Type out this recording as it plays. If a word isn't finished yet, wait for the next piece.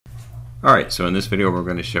Alright, so in this video we're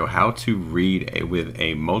going to show how to read with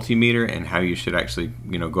a multimeter and how you should actually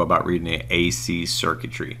go about reading an AC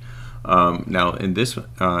circuitry. Now in this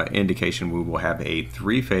indication we will have a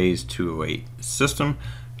three-phase 208 system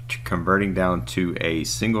converting down to a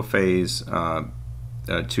single phase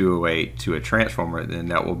 208 to a transformer,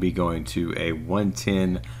 and that will be going to a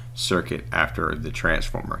 110 circuit after the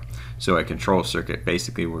transformer. So a control circuit,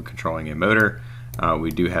 basically we're controlling a motor.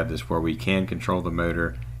 We do have this where we can control the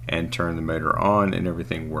motor and turn the motor on and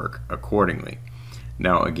everything work accordingly.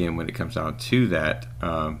 Now again, when it comes down to that,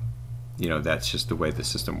 that's just the way the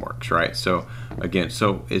system works, right? So again,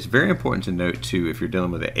 so it's very important to note too, if you're dealing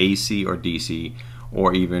with an AC or DC,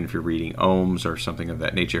 or even if you're reading ohms or something of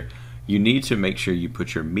that nature, you need to make sure you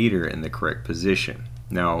put your meter in the correct position.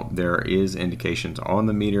 Now there is indications on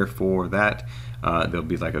the meter for that. There'll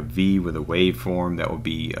be like a V with a waveform. That will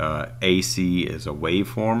be AC is a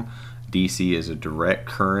waveform, DC is a direct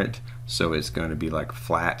current, so it's going to be like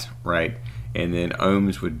flat, right? And then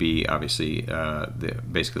ohms would be obviously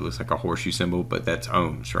basically looks like a horseshoe symbol, but that's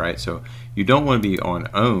ohms, right? So you don't want to be on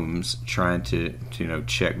ohms trying to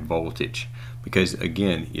check voltage, because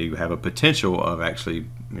again you have a potential of actually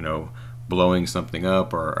blowing something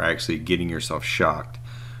up or actually getting yourself shocked.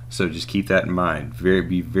 So just keep that in mind. The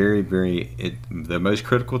most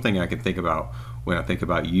critical thing I can think about when I think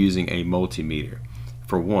about using a multimeter,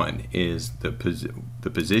 for one, is the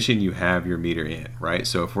position you have your meter in, right?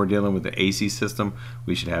 So if we're dealing with the AC system,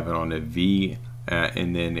 we should have it on a V,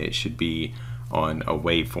 and then it should be on a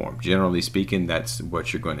waveform. Generally speaking, that's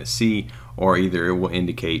what you're going to see, or either it will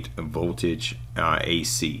indicate a voltage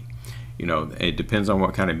AC. It depends on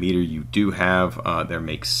what kind of meter you do have. There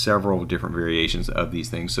makes several different variations of these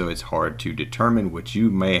things, so it's hard to determine what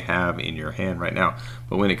you may have in your hand right now.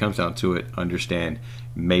 But when it comes down to it, understand,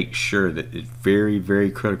 make sure that it's very,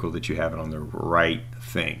 very critical that you have it on the right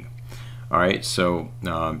thing. Alright, so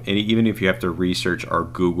and even if you have to research or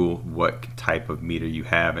Google what type of meter you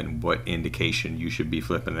have and what indication you should be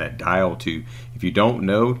flipping that dial to, if you don't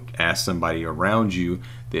know, ask somebody around you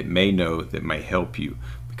that may know, that may help you.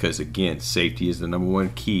 Because again, safety is the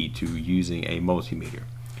 #1 key to using a multimeter.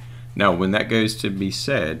 Now when that goes to be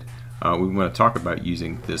said, we want to talk about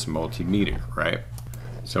using this multimeter, right?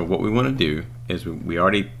 So what we want to do is we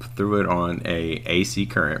already threw it on a AC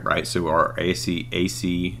current, right? So our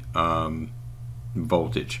AC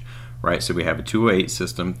voltage, right? So we have a 208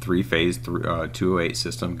 system, three-phase 208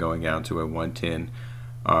 system going down to a 110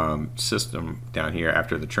 system down here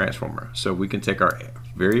after the transformer. So we can take our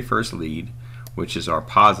very first lead, which is our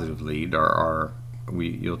positive lead, or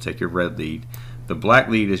you'll take your red lead. The black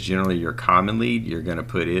lead is generally your common lead. You're going to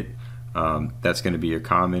put it. That's going to be your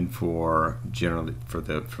common for generally for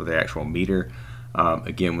the actual meter.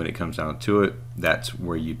 Again, when it comes down to it, that's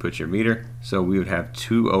where you put your meter. So we would have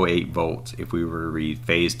 208 volts if we were to read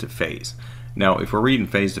phase to phase. Now, if we're reading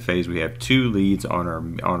phase to phase, we have two leads on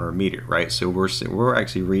our meter, right? So we're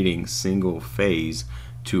actually reading single phase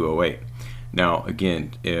 208. Now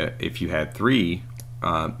again, if you had three,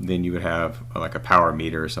 then you would have like a power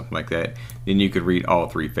meter or something like that. Then you could read all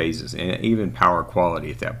three phases and even power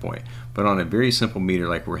quality at that point. But on a very simple meter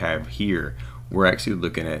like we have here, we're actually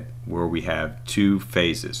looking at where we have two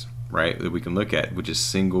phases, right, that we can look at, which is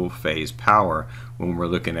single phase power when we're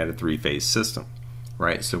looking at a three-phase system,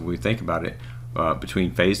 right? So when we think about it,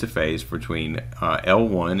 between phase to phase, between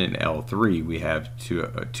L1 and L3, we have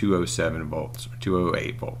 207 volts,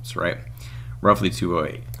 208 volts, right? Roughly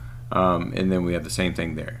 208. And then we have the same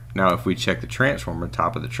thing there. Now if we check the transformer,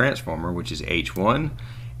 top of the transformer, which is H1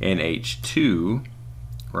 and H2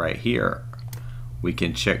 right here, we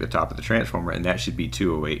can check the top of the transformer, and that should be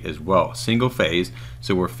 208 as well. Single phase,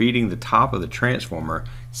 so we're feeding the top of the transformer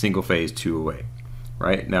single phase 208.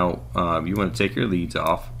 Right? Now you want to take your leads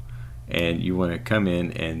off, and you want to come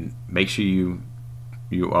in and make sure you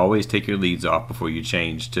always take your leads off before you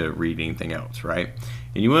change to read anything else, right?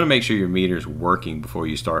 And you want to make sure your meter is working before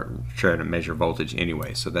you start trying to measure voltage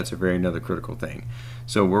anyway. So that's another critical thing.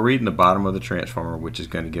 So we're reading the bottom of the transformer, which is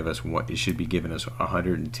going to give us what it should be giving us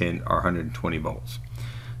 110 or 120 volts.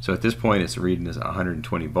 So at this point, it's reading us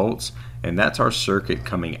 120 volts, and that's our circuit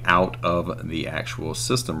coming out of the actual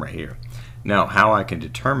system right here. Now, how I can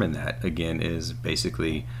determine that again is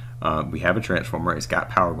basically we have a transformer. It's got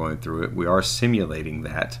power going through it. We are simulating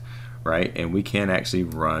that, right? And we can actually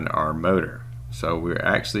run our motor. So we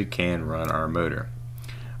actually can run our motor.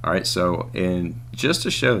 All right. So, and just to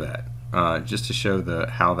show that,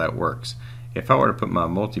 how that works, if I were to put my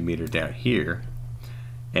multimeter down here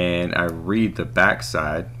and I read the back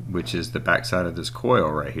side, which is the back side of this coil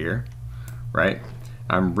right here, right?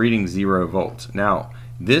 I'm reading 0 volts. Now,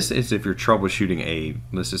 This is if you're troubleshooting a,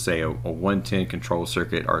 let's just say a 110 control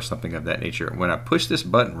circuit or something of that nature. When I push this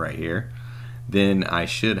button right here, then I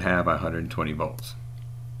should have 120 volts,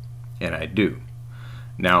 and I do.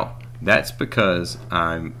 Now that's because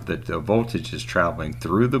the voltage is traveling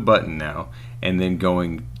through the button now and then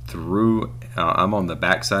going through. I'm on the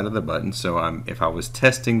back side of the button, so if I was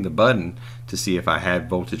testing the button to see if I had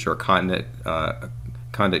voltage or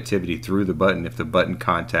conductivity through the button, if the button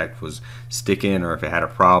contact was sticking, or if it had a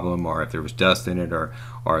problem, or if there was dust in it, or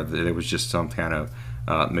there was just some kind of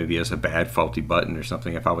maybe it was a bad faulty button or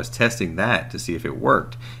something. If I was testing that to see if it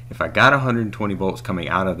worked, if I got 120 volts coming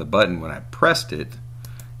out of the button when I pressed it,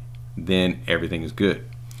 then everything is good.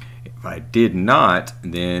 If I did not,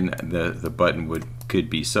 then the button could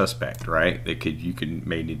be suspect, right? You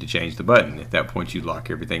may need to change the button. At that point, you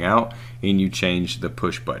lock everything out and you change the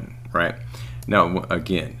push button, right? Now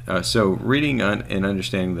again, so reading and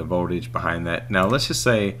understanding the voltage behind that. Now let's just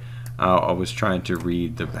say I was trying to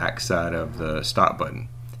read the back side of the stop button,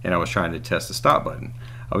 and I was trying to test the stop button.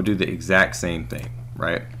 I would do the exact same thing,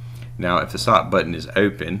 right? Now if the stop button is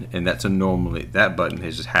open, and that button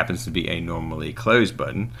just happens to be a normally closed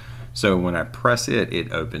button, so when I press it,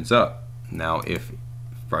 it opens up. Now if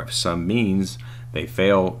for some means they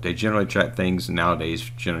fail, they generally try things nowadays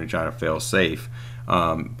generally try to fail safe,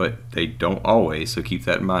 but they don't always, so keep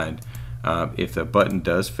that in mind. If the button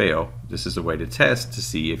does fail, this is a way to test to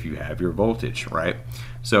see if you have your voltage, right?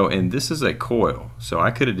 So, and this is a coil, so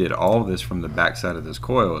I could have did all of this from the back side of this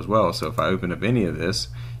coil as well. So if I open up any of this,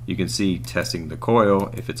 you can see testing the coil,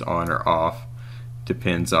 if it's on or off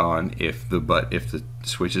depends on if the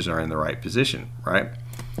switches are in the right position, right?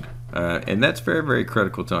 And that's very, very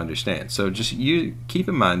critical to understand. So just keep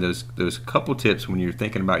in mind those couple tips when you're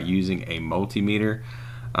thinking about using a multimeter.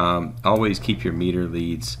 Always keep your meter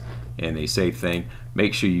leads in a safe thing.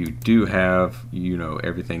 Make sure you do have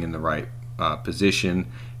everything in the right position.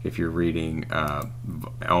 If you're reading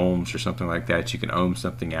ohms or something like that, you can ohm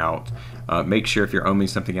something out. Make sure if you're ohming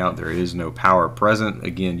something out, there is no power present.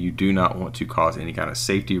 Again, you do not want to cause any kind of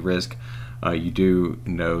safety risk. You do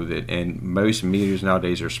know that, and most meters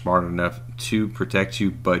nowadays are smart enough to protect you,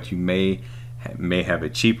 but you may have a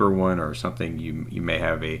cheaper one or something. You may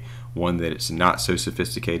have one that it's not so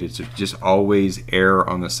sophisticated. So just always err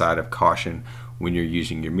on the side of caution when you're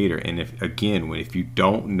using your meter. And if you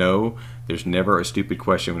don't know, there's never a stupid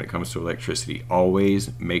question when it comes to electricity.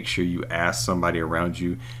 Always make sure you ask somebody around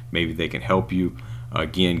you. Maybe they can help you.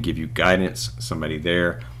 Again, give you guidance, somebody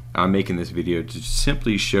there. I'm making this video to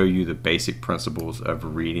simply show you the basic principles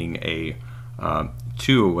of reading a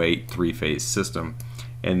 208 three-phase system,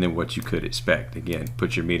 and then what you could expect. Again,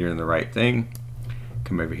 put your meter in the right thing,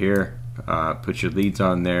 come over here, put your leads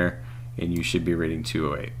on there, and you should be reading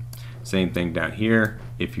 208. Same thing down here.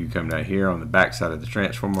 If you come down here on the back side of the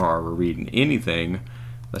transformer, or we're reading anything,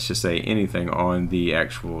 let's just say anything on the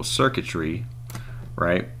actual circuitry,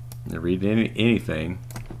 right? Reading anything.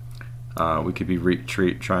 We could be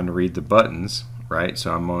trying to read the buttons, right?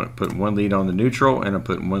 So I'm going to put one lead on the neutral and I'm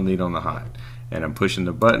putting one lead on the hot, and I'm pushing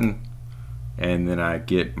the button, and then I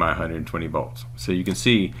get my 120 volts. So you can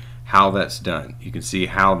see how that's done. You can see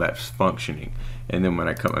how that's functioning. And then when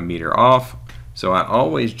I cut my meter off, so I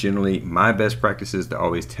always my best practice is to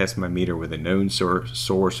always test my meter with a known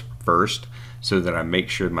source first, so that I make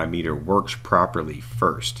sure my meter works properly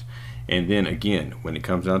first. And then again, when it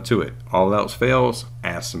comes down to it, all else fails,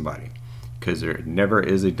 ask somebody. Because there never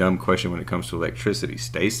is a dumb question when it comes to electricity.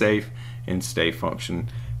 Stay safe and stay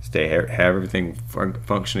have everything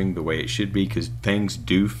functioning the way it should be, because things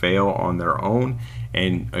do fail on their own.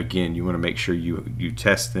 And again, you want to make sure you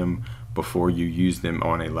test them before you use them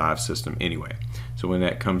on a live system anyway. So when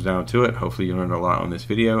that comes down to it, hopefully you learned a lot on this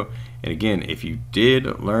video. And again, if you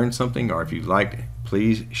did learn something, or if you liked it,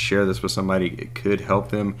 please share this with somebody. It could help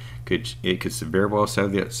them. It could very well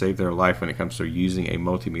save their life when it comes to using a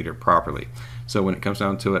multimeter properly. So when it comes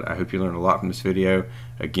down to it, I hope you learned a lot from this video.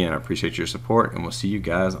 Again, I appreciate your support, and we'll see you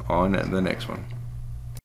guys on the next one.